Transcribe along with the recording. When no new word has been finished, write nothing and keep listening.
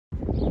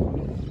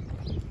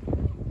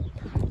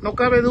No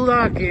cabe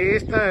duda que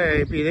esta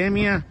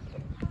epidemia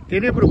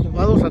tiene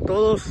preocupados a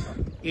todos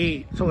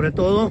y sobre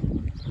todo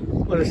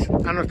pues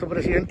a nuestro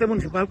presidente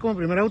municipal como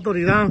primera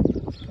autoridad.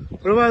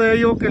 Prueba de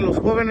ello que los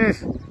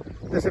jóvenes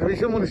de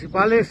servicios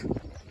municipales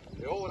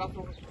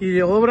y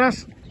de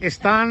obras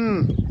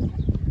están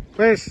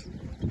pues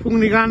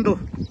fumigando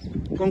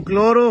con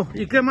cloro.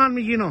 ¿Y qué más,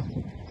 mi Gino?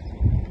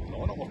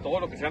 No, pues todo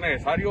lo que sea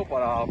necesario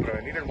para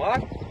prevenir el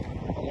mar.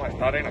 Vamos a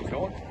estar en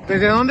acción.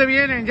 ¿Desde dónde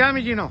vienen ya,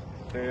 mi Gino?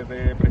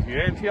 Desde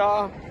Presidencia,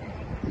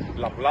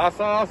 las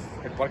plazas,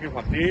 el parque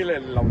infantil,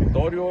 el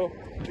auditorio,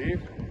 ¿sí?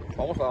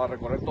 Vamos a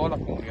recorrer todas las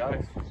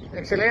comunidades.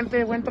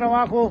 Excelente, buen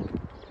trabajo.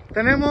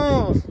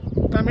 Tenemos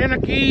también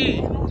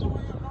aquí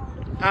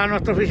a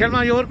nuestro oficial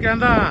mayor que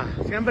anda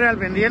siempre al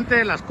pendiente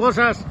de las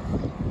cosas,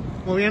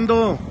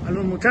 moviendo a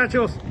los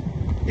muchachos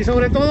y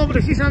sobre todo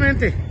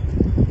precisamente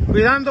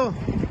cuidando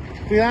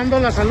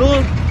la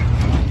salud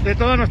de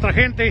toda nuestra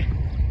gente.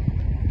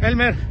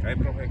 Elmer,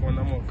 profe, ¿cómo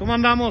andamos? ¿Cómo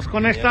andamos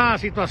con esta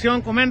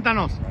situación?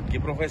 Coméntanos. Aquí,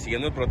 profe,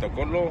 siguiendo el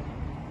protocolo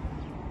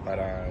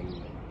para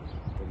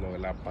lo de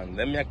la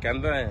pandemia que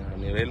anda a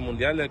nivel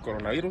mundial del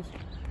coronavirus,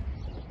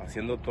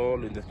 haciendo todo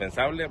lo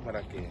indispensable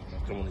para que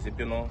nuestro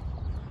municipio no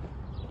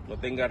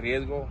tenga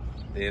riesgo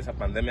de esa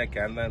pandemia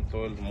que anda en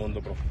todo el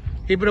mundo, profe.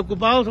 Y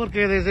preocupados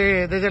porque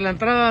desde la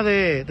entrada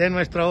de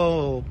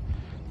nuestro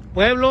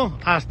pueblo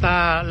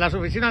hasta las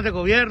oficinas de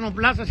gobierno,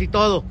 plazas y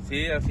todo.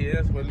 Sí, así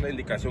es, fue la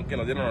indicación que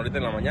nos dieron ahorita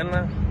en la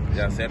mañana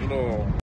de hacerlo